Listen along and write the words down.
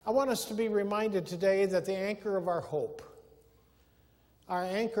I want us to be reminded today that the anchor of our hope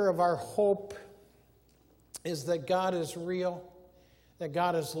is that God is real, that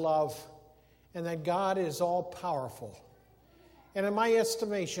God is love, and that God is all-powerful. And in my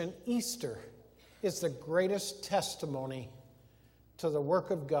estimation, Easter is the greatest testimony to the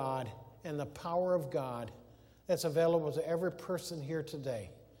work of God and the power of God that's available to every person here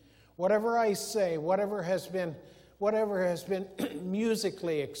today. Whatever I say, whatever has been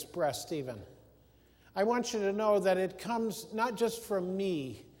musically expressed even, I want you to know that it comes not just from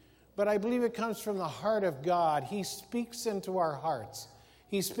me, but I believe it comes from the heart of God. He speaks into our hearts.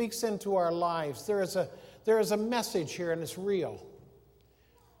 He speaks into our lives. There is a message here, and it's real.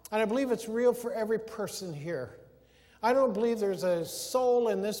 And I believe it's real for every person here. I don't believe there's a soul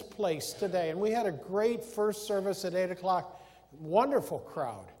in this place today. And we had a great first service at 8 o'clock. Wonderful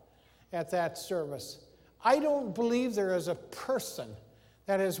crowd at that service. I don't believe there is a person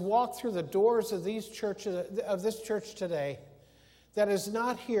that has walked through the doors of this church today that is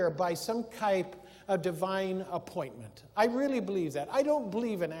not here by some type of divine appointment. I really believe that. I don't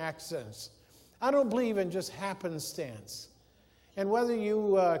believe in accidents. I don't believe in just happenstance. And whether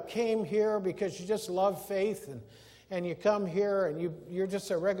you came here because you just love faith and you come here and you're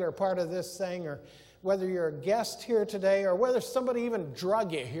just a regular part of this thing, or whether you're a guest here today, or whether somebody even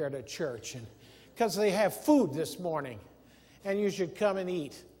drug you here to church because they have food this morning and you should come and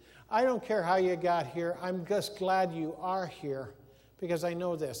eat. I don't care how you got here. I'm just glad you are here because I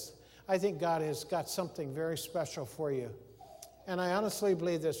know this. I think God has got something very special for you. And I honestly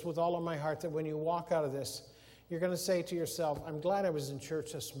believe this with all of my heart, that when you walk out of this, you're going to say to yourself, I'm glad I was in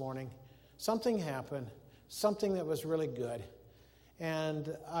church this morning. Something happened, something that was really good.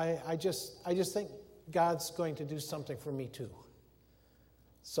 And I just think God's going to do something for me too.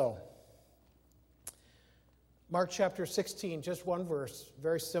 So, Mark chapter 16, just one verse,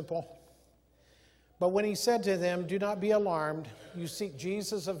 very simple. But when he said to them, do not be alarmed, you seek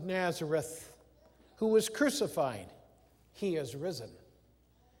Jesus of Nazareth, who was crucified. He is risen.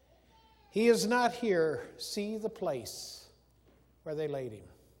 He is not here. See the place where they laid him.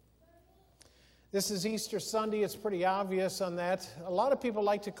 This is Easter Sunday. It's pretty obvious on that. A lot of people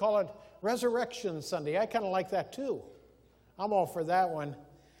like to call it Resurrection Sunday. I kind of like that too. I'm all for that one.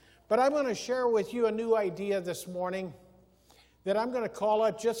 But I'm going to share with you a new idea this morning that I'm going to call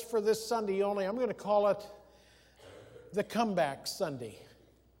it, just for this Sunday only, I'm going to call it the Comeback Sunday.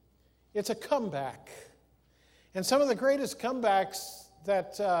 It's a comeback. And some of the greatest comebacks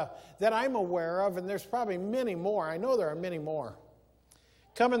that I'm aware of, and there's probably many more, I know there are many more,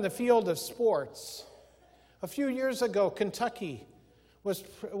 come in the field of sports. A few years ago, Kentucky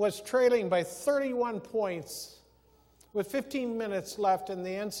was trailing by 31 points with 15 minutes left in the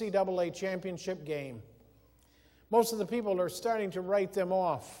NCAA championship game. Most of the people are starting to write them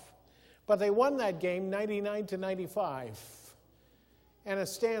off. But they won that game 99-95. And it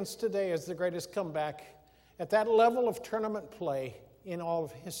stands today as the greatest comeback at that level of tournament play in all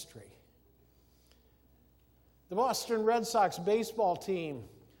of history. The Boston Red Sox baseball team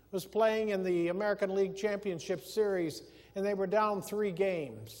was playing in the American League Championship Series, and they were down 3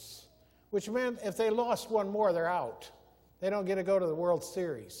 games, which meant if they lost one more, they're out. They don't get to go to the World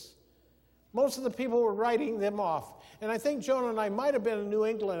Series. Most of the people were writing them off. And I think Joan and I might have been in New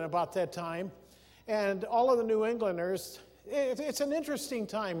England about that time. And all of the New Englanders, it's an interesting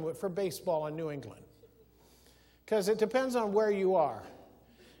time for baseball in New England. Because it depends on where you are.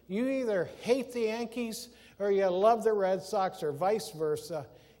 You either hate the Yankees or you love the Red Sox, or vice versa.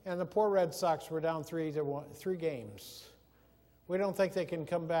 And the poor Red Sox were down 3 games. We don't think they can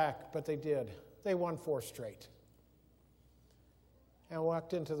come back, but they did. They won 4 straight. And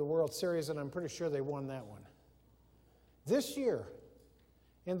walked into the World Series, and I'm pretty sure they won that one. This year,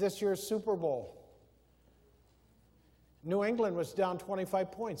 in this year's Super Bowl, New England was down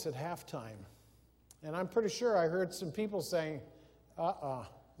 25 points at halftime. And I'm pretty sure I heard some people saying,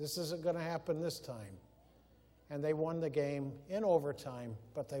 this isn't going to happen this time. And they won the game in overtime,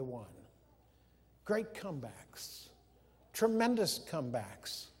 but they won. Great comebacks. Tremendous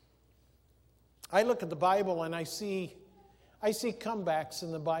comebacks. I look at the Bible and I see comebacks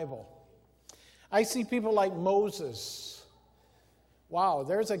in the Bible. I see people like Moses. Wow,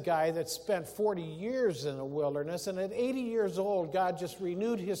 there's a guy that spent 40 years in the wilderness, and at 80 years old, God just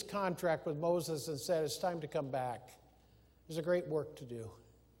renewed his contract with Moses and said, it's time to come back. There's a great work to do.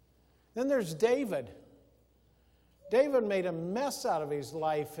 Then there's David. David made a mess out of his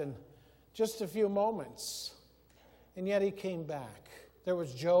life in just a few moments, and yet he came back. There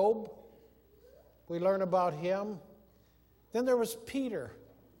was Job. We learn about him. Then there was Peter.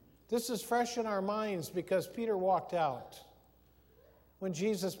 This is fresh in our minds because Peter walked out. when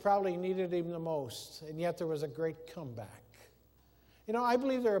Jesus probably needed him the most, and yet there was a great comeback. You know, I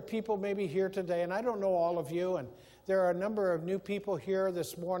believe there are people maybe here today, and I don't know all of you, and there are a number of new people here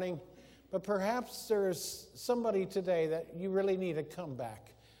this morning, but perhaps there's somebody today that you really need a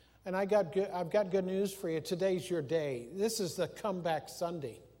comeback. And I've got good news for you. Today's your day. This is the comeback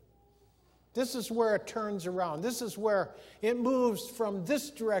Sunday. This is where it turns around. This is where it moves from this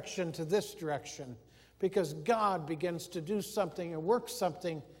direction to this direction, because God begins to do something and work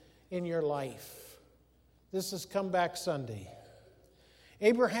something in your life. This is Comeback Sunday.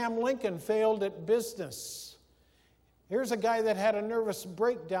 Abraham Lincoln failed at business. Here's a guy that had a nervous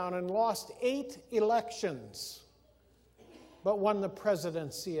breakdown and lost 8 elections, but won the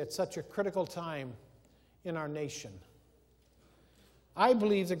presidency at such a critical time in our nation. I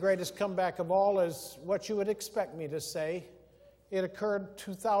believe the greatest comeback of all is what you would expect me to say. It occurred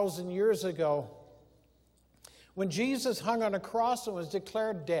 2,000 years ago when Jesus hung on a cross and was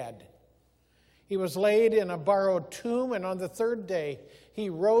declared dead. He was laid in a borrowed tomb, and on the 3rd day he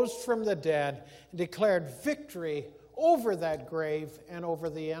rose from the dead and declared victory over that grave and over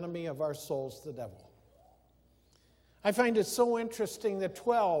the enemy of our souls, the devil. I find it so interesting that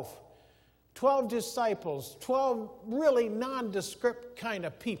 12 disciples, 12 really nondescript kind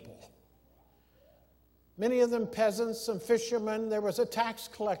of people. Many of them peasants, some fishermen. There was a tax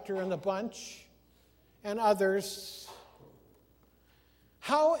collector in the bunch, and others.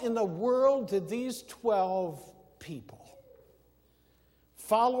 How in the world did these 12 people,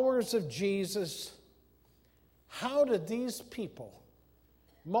 followers of Jesus, how did these people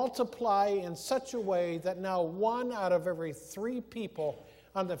multiply in such a way that now 1 out of every 3 people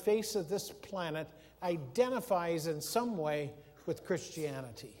on the face of this planet identifies in some way with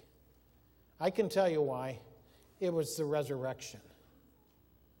Christianity? I can tell you why. It was the resurrection.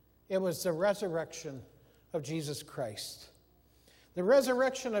 It was the resurrection of Jesus Christ. The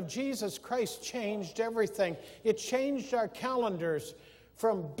resurrection of Jesus Christ changed everything. It changed our calendars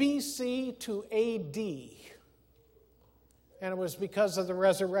from BC to AD. And it was because of the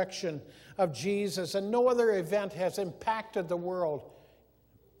resurrection of Jesus. And no other event has impacted the world.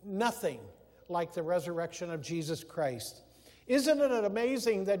 Nothing like the resurrection of Jesus Christ. Isn't it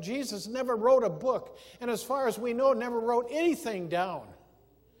amazing that Jesus never wrote a book, and as far as we know, never wrote anything down?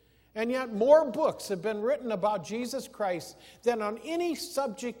 And yet more books have been written about Jesus Christ than on any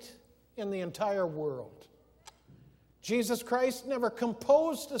subject in the entire world. Jesus Christ never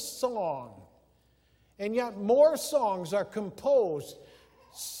composed a song, and yet more songs are composed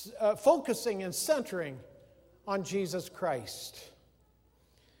focusing and centering on Jesus Christ.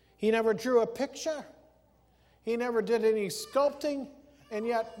 He never drew a picture. He never did any sculpting, and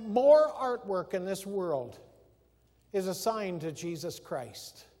yet more artwork in this world is assigned to Jesus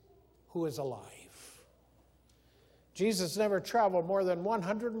Christ, who is alive. Jesus never traveled more than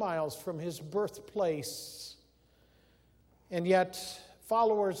 100 miles from his birthplace, and yet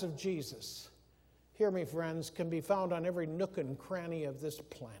followers of Jesus, hear me friends, can be found on every nook and cranny of this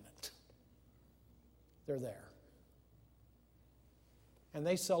planet. They're there. And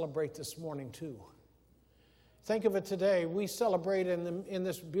they celebrate this morning too. Think of it today. We celebrate in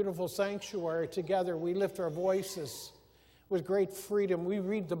this beautiful sanctuary together. We lift our voices with great freedom. We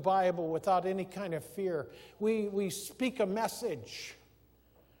read the Bible without any kind of fear. We speak a message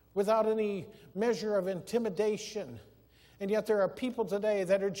without any measure of intimidation. And yet there are people today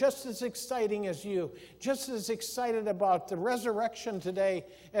that are just as exciting as you, just as excited about the resurrection today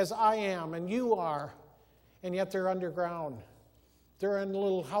as I am and you are. And yet they're underground. They're in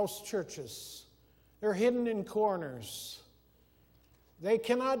little house churches. They're hidden in corners. They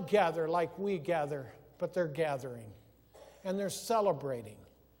cannot gather like we gather, but they're gathering. And they're celebrating.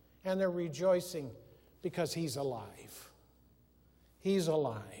 And they're rejoicing because he's alive. He's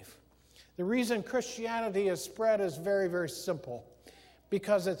alive. The reason Christianity is spread is very, very simple.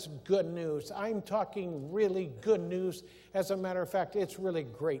 Because it's good news. I'm talking really good news. As a matter of fact, it's really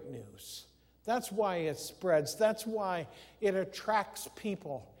great news. That's why it spreads. That's why it attracts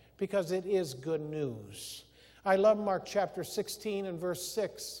people. Because it is good news. I love Mark chapter 16 and verse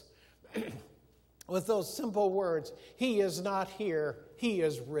 6 with those simple words, he is not here, he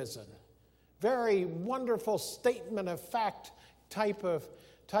is risen. Very wonderful statement of fact type of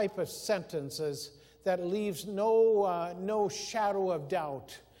sentences that leaves no shadow of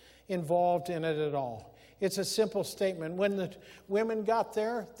doubt involved in it at all. It's a simple statement. When the women got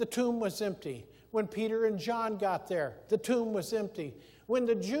there, the tomb was empty. When Peter and John got there, the tomb was empty. When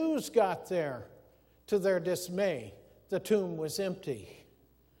the Jews got there, to their dismay, the tomb was empty.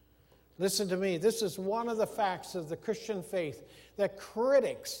 Listen to me. This is one of the facts of the Christian faith that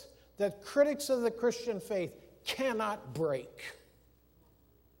critics of the Christian faith cannot break.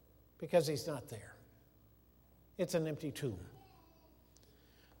 because he's not there. It's an empty tomb.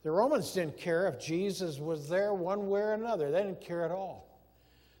 The Romans didn't care if Jesus was there one way or another. They didn't care at all.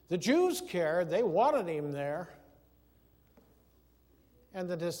 The Jews cared. They wanted him there. And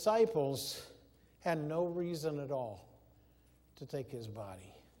the disciples had no reason at all to take his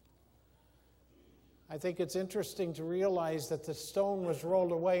body. I think it's interesting to realize that the stone was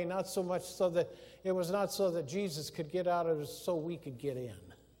rolled away, not so much so that it was not so that Jesus could get out, it was so we could get in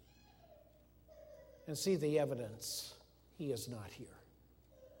and see the evidence. He is not here.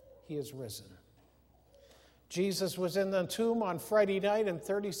 He is risen. Jesus was in the tomb on Friday night, and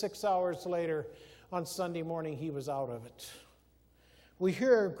 36 hours later, on Sunday morning, he was out of it. We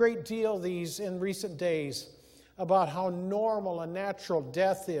hear a great deal in recent days about how normal and natural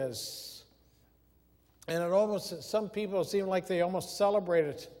death is. And some people seem like they almost celebrate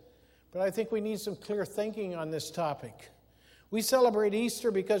it. But I think we need some clear thinking on this topic. We celebrate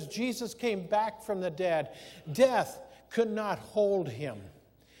Easter because Jesus came back from the dead. Death could not hold him.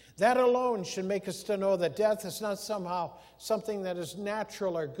 That alone should make us to know that death is not somehow something that is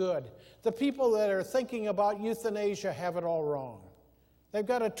natural or good. The people that are thinking about euthanasia have it all wrong. They've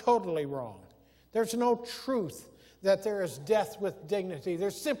got it totally wrong. There's no truth that there is death with dignity.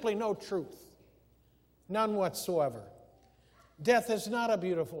 There's simply no truth. None whatsoever. Death is not a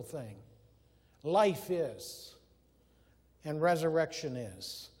beautiful thing. Life is. And resurrection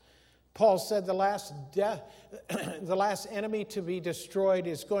is. Paul said the last enemy to be destroyed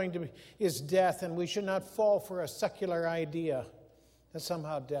is death, and we should not fall for a secular idea that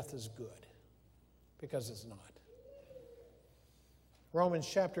somehow death is good, because it's not. Romans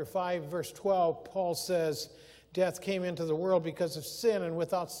chapter 5, verse 12, Paul says, death came into the world because of sin, and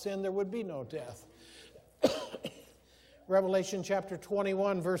without sin there would be no death. Revelation chapter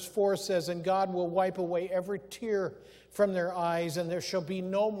 21, verse 4 says, and God will wipe away every tear from their eyes, and there shall be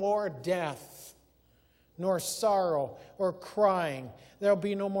no more death, nor sorrow, or crying. There will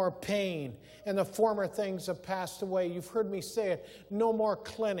be no more pain, and the former things have passed away. You've heard me say it. No more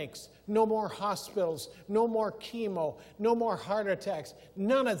clinics, no more hospitals, no more chemo, no more heart attacks.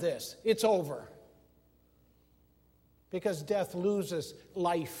 None of this. It's over. Because death loses,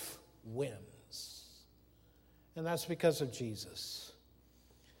 life wins. And that's because of Jesus.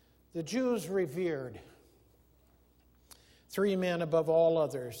 The Jews revered three men above all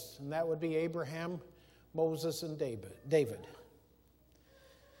others, and that would be Abraham, Moses, and David.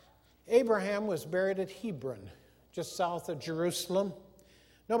 Abraham was buried at Hebron, just south of Jerusalem.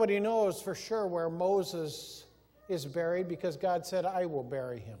 Nobody knows for sure where Moses is buried because God said, I will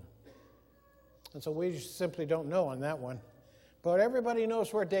bury him. And so we simply don't know on that one. But everybody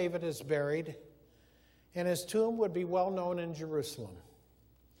knows where David is buried, and his tomb would be well known in Jerusalem.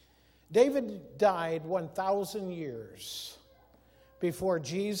 David died 1,000 years before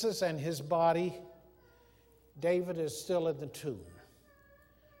Jesus and his body. David is still in the tomb.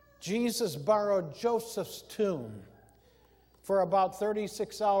 Jesus borrowed Joseph's tomb for about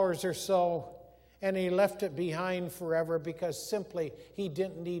 36 hours or so, and he left it behind forever because simply he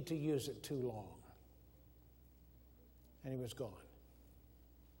didn't need to use it too long. And he was gone.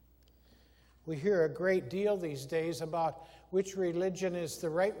 We hear a great deal these days about which religion is the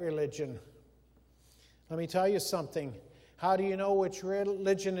right religion. Let me tell you something. How do you know which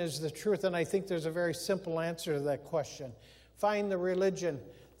religion is the truth? And I think there's a very simple answer to that question. Find the religion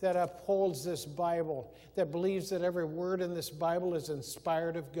that upholds this Bible, that believes that every word in this Bible is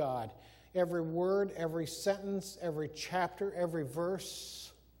inspired of God. Every word, every sentence, every chapter, every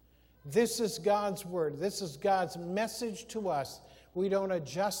verse. This is God's word. This is God's message to us. We don't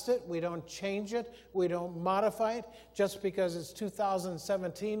adjust it. We don't change it. We don't modify it. Just because it's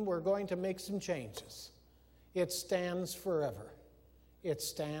 2017, we're going to make some changes. It stands forever. It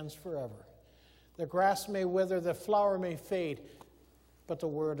stands forever. The grass may wither, the flower may fade, but the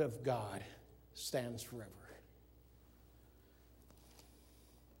word of God stands forever.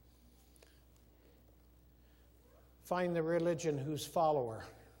 Find the religion whose founder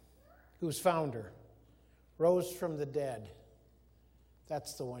rose from the dead.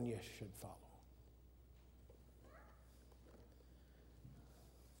 That's the one you should follow.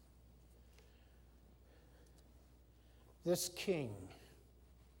 This king,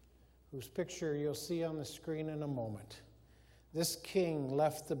 whose picture you'll see on the screen in a moment, this king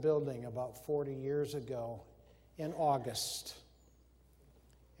left the building about 40 years ago in August,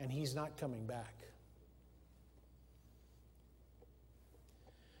 and he's not coming back.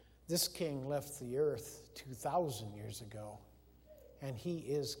 This king left the earth 2,000 years ago, and he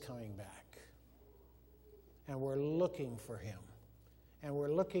is coming back. And we're looking for him. And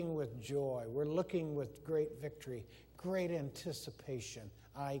we're looking with joy. We're looking with great victory, great anticipation.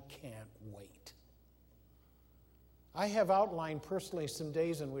 I can't wait. I have outlined personally some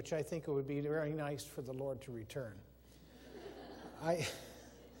days in which I think it would be very nice for the Lord to return.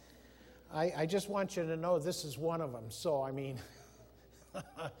 I just want you to know this is one of them. So, I mean,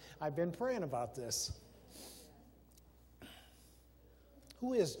 I've been praying about this.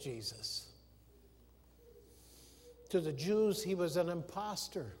 Who is Jesus? To the Jews, he was an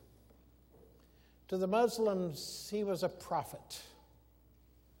impostor. To the Muslims, he was a prophet.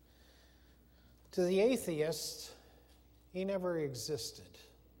 To the atheists, he never existed.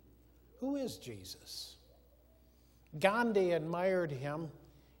 Who is Jesus? Gandhi admired him.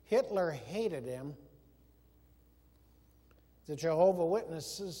 Hitler hated him. The Jehovah's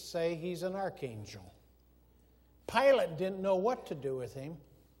Witnesses say he's an archangel. Pilate didn't know what to do with him.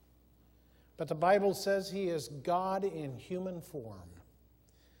 But the Bible says he is God in human form,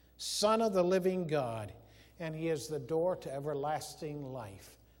 Son of the living God, and he is the door to everlasting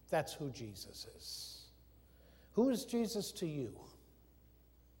life. That's who Jesus is. Who is Jesus to you?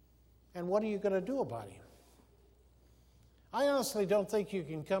 And what are you going to do about him? I honestly don't think you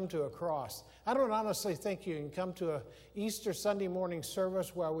can come to a cross. I don't honestly think you can come to an Easter Sunday morning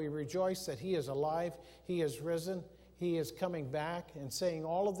service where we rejoice that he is alive, he is risen, he is coming back, and saying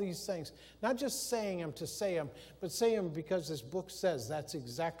all of these things. Not just saying them to say them, but say them because this book says that's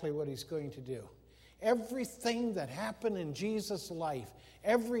exactly what he's going to do. Everything that happened in Jesus' life,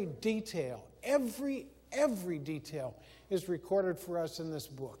 every detail, every detail is recorded for us in this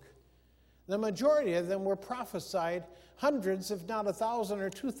book. The majority of them were prophesied hundreds, if not 1,000 or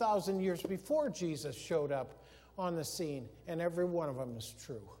 2,000 years before Jesus showed up on the scene, and every one of them is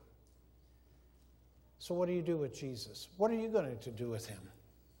true. So what do you do with Jesus? What are you going to do with him?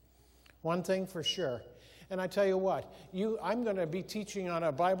 One thing for sure, and I tell you what, I'm going to be teaching on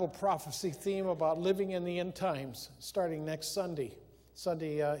a Bible prophecy theme about living in the end times starting next Sunday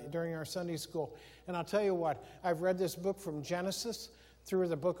during our Sunday school. And I'll tell you what, I've read this book from Genesis through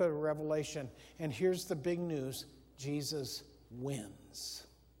the book of Revelation, and here's the big news: Jesus wins.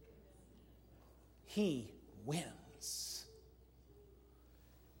 He wins.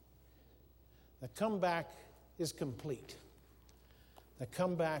 The comeback is complete. The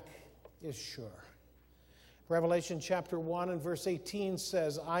comeback is sure. Revelation chapter 1 and verse 18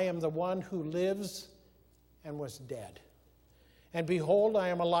 says, I am the one who lives and was dead. And behold, I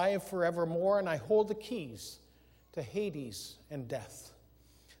am alive forevermore, and I hold the keys to Hades and death.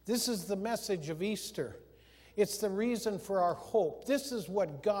 This is the message of Easter. It's the reason for our hope. This is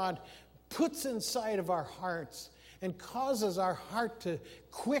what God puts inside of our hearts and causes our heart to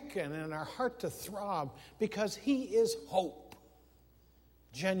quicken and our heart to throb, because he is hope,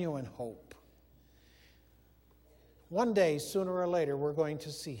 genuine hope. One day, sooner or later, we're going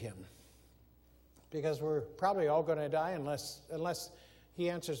to see him, because we're probably all going to die unless he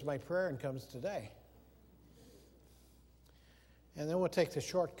answers my prayer and comes today. And then we'll take the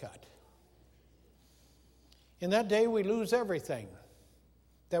shortcut. In that day, we lose everything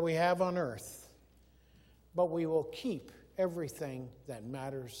that we have on earth, but we will keep everything that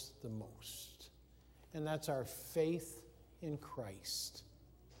matters the most. And that's our faith in Christ.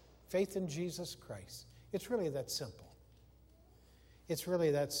 Faith in Jesus Christ. It's really that simple. It's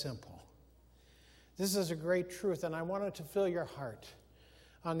really that simple. This is a great truth, and I want it to fill your heart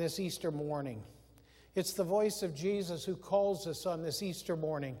on this Easter morning. It's the voice of Jesus who calls us on this Easter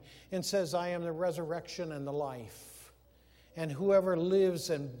morning and says, I am the resurrection and the life. And whoever lives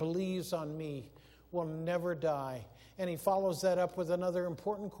and believes on me will never die. And he follows that up with another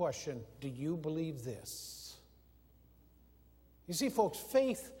important question. Do you believe this? You see, folks,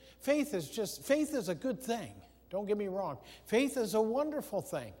 faith is a good thing. Don't get me wrong. Faith is a wonderful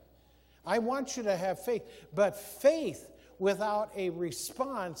thing. I want you to have faith. But faith without a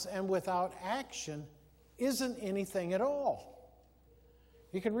response and without action isn't anything at all.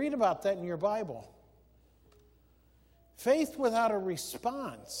 You can read about that in your Bible. Faith without a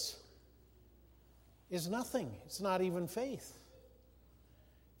response is nothing. It's not even faith.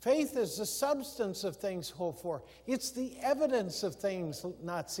 Faith is the substance of things hoped for. It's the evidence of things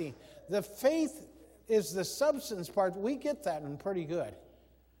not seen. The faith is the substance part. We get that one pretty good.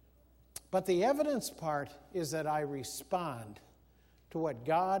 But the evidence part is that I respond to what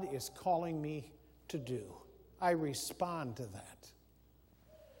God is calling me to do. I respond to that.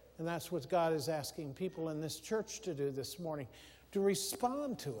 And that's what God is asking people in this church to do this morning, to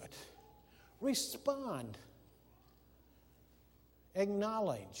respond to it. Respond.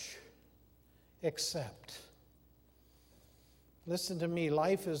 Acknowledge. Accept. Listen to me.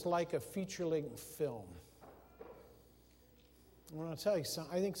 Life is like a feature-length film. I want to tell you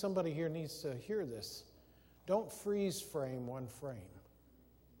something. I think somebody here needs to hear this. Don't freeze frame one frame.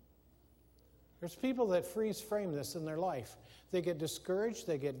 There's people that freeze frame this in their life. They get discouraged,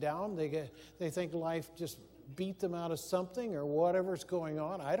 they get down, they think life just beat them out of something or whatever's going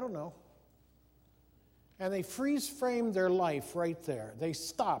on. I don't know. And they freeze frame their life right there. They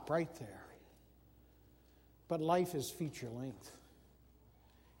stop right there. But life is feature length.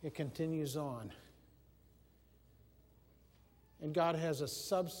 It continues on. And God has a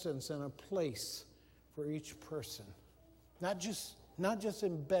substance and a place for each person. Not just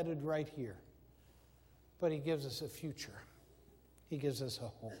embedded right here, but He gives us a future. He gives us a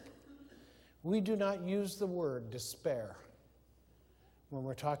hope. We do not use the word despair when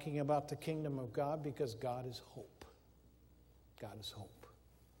we're talking about the kingdom of God, because God is hope. God is hope.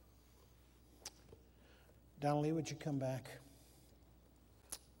 Donnelly, would you come back?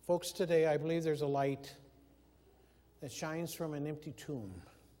 Folks, today I believe there's a light that shines from an empty tomb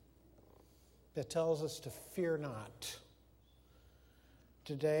that tells us to fear not.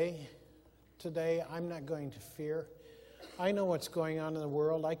 Today, I'm not going to fear. I know what's going on in the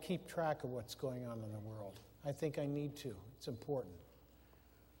world. I keep track of what's going on in the world. I think I need to. It's important.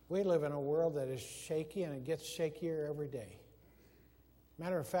 We live in a world that is shaky, and it gets shakier every day.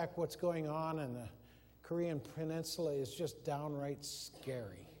 Matter of fact, what's going on in the Korean Peninsula is just downright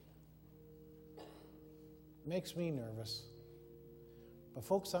scary. It makes me nervous. But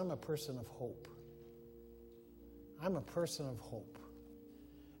folks, I'm a person of hope. I'm a person of hope.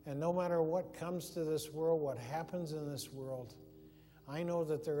 And no matter what comes to this world, what happens in this world, I know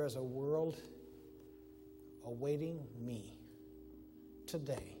that there is a world awaiting me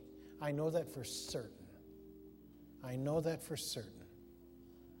today. I know that for certain. I know that for certain.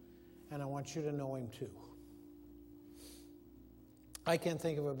 And I want you to know Him too. I can't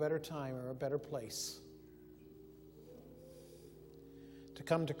think of a better time or a better place to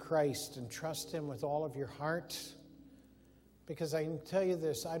come to Christ and trust Him with all of your heart. Because I can tell you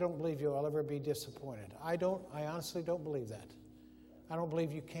this, I don't believe you'll ever be disappointed. I honestly don't believe that. I don't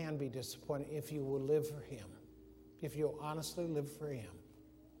believe you can be disappointed if you will live for Him. If you'll honestly live for Him.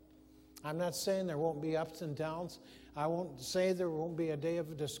 I'm not saying there won't be ups and downs. I won't say there won't be a day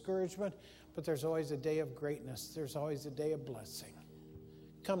of discouragement, but there's always a day of greatness. There's always a day of blessing.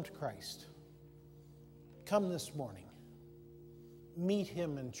 Come to Christ. Come this morning. Meet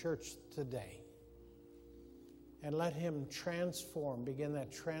Him in church today. And let Him begin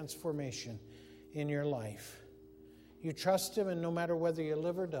that transformation in your life. You trust Him, and no matter whether you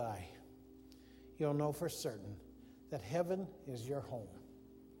live or die, you'll know for certain that heaven is your home,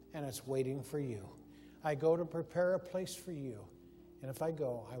 and it's waiting for you. I go to prepare a place for you, and if I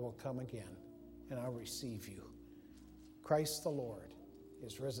go, I will come again, and I'll receive you. Christ the Lord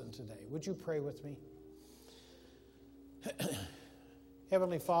is risen today. Would you pray with me?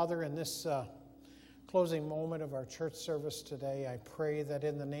 Heavenly Father, in this closing moment of our church service today, I pray that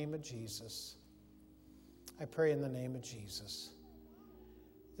in the name of Jesus,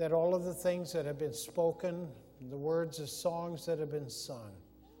 that all of the things that have been spoken, the words of songs that have been sung,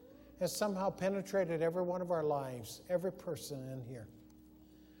 has somehow penetrated every one of our lives, every person in here.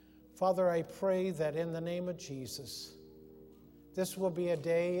 Father, I pray that in the name of Jesus, this will be a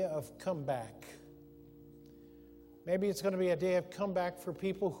day of comeback. Maybe it's going to be a day of comeback for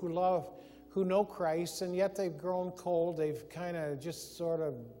people who know Christ, and yet they've grown cold. They've kind of just sort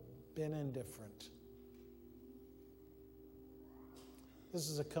of been indifferent. This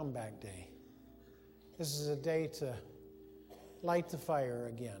is a comeback day. This is a day to light the fire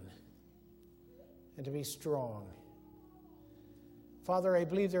again and to be strong. Father, I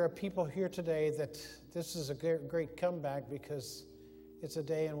believe there are people here today that this is a great comeback because it's a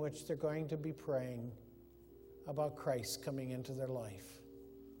day in which they're going to be praying about Christ coming into their life.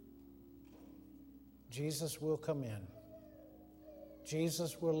 Jesus will come in.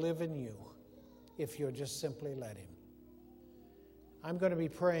 Jesus will live in you if you'll just simply let Him. I'm going to be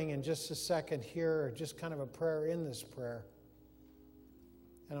praying in just a second here, just kind of a prayer in this prayer.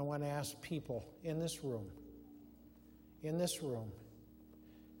 And I want to ask people in this room,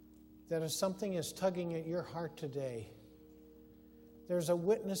 that if something is tugging at your heart today, there's a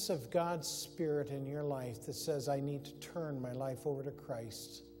witness of God's Spirit in your life that says, I need to turn my life over to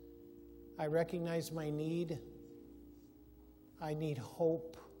Christ. I recognize my need. I need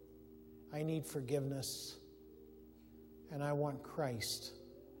hope. I need forgiveness. And I want Christ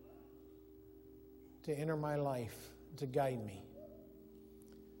to enter my life, to guide me.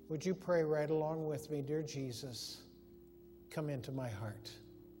 Would you pray right along with me? Dear Jesus, come into my heart.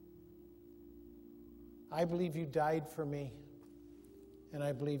 I believe you died for me, and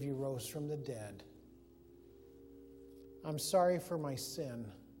I believe you rose from the dead. I'm sorry for my sin,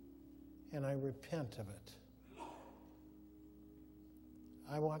 and I repent of it.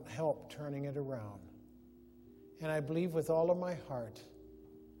 I want help turning it around. And I believe with all of my heart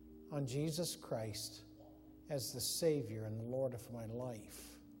on Jesus Christ as the Savior and the Lord of my life.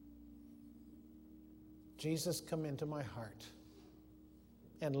 Jesus, come into my heart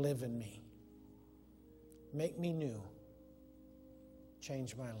and live in me. Make me new.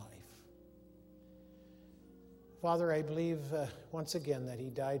 Change my life. Father, I believe once again that he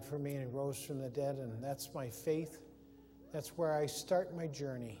died for me and he rose from the dead, and that's my faith. That's where I start my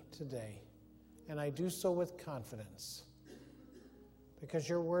journey today. And I do so with confidence. Because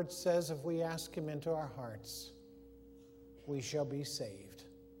your word says if we ask him into our hearts, we shall be saved.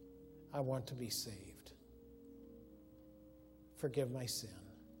 I want to be saved. Forgive my sin.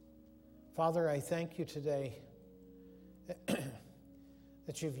 Father, I thank you today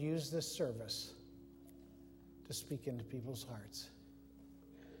that you've used this service to speak into people's hearts.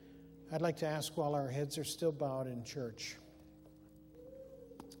 I'd like to ask, while our heads are still bowed in church,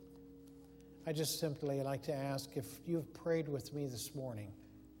 I just simply like to ask if you've prayed with me this morning.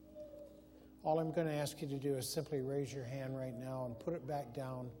 All I'm going to ask you to do is simply raise your hand right now and put it back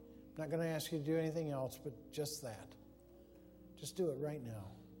down. I'm not going to ask you to do anything else but just that. Just do it right now.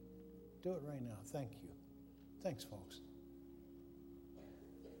 Do it right now. Thank you. Thanks, folks.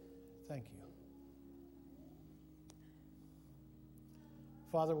 Thank you.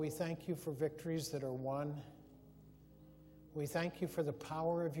 Father, we thank you for victories that are won. We thank you for the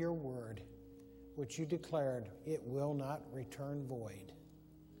power of your word, which you declared it will not return void.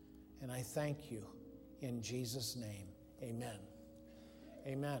 And I thank you in Jesus' name. Amen.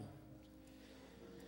 Amen.